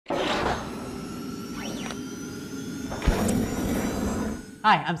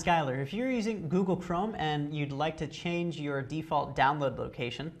Hi, I'm Skylar. If you're using Google Chrome and you'd like to change your default download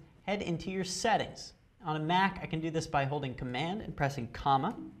location, head into your settings. On a Mac, I can do this by holding Command and pressing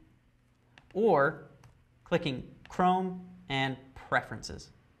comma, or clicking Chrome and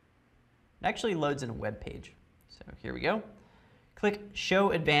Preferences. It actually loads in a web page. So here we go. Click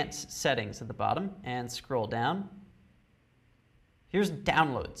Show Advanced Settings at the bottom and scroll down. Here's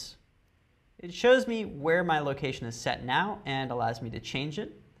Downloads. It shows me where my location is set now and allows me to change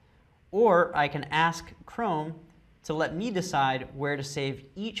it. Or I can ask Chrome to let me decide where to save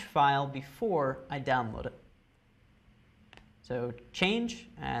each file before I download it. So change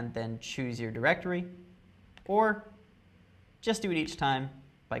and then choose your directory, or just do it each time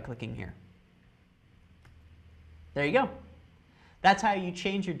by clicking here. There you go. That's how you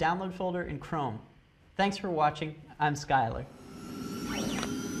change your download folder in Chrome. Thanks for watching. I'm Skylar.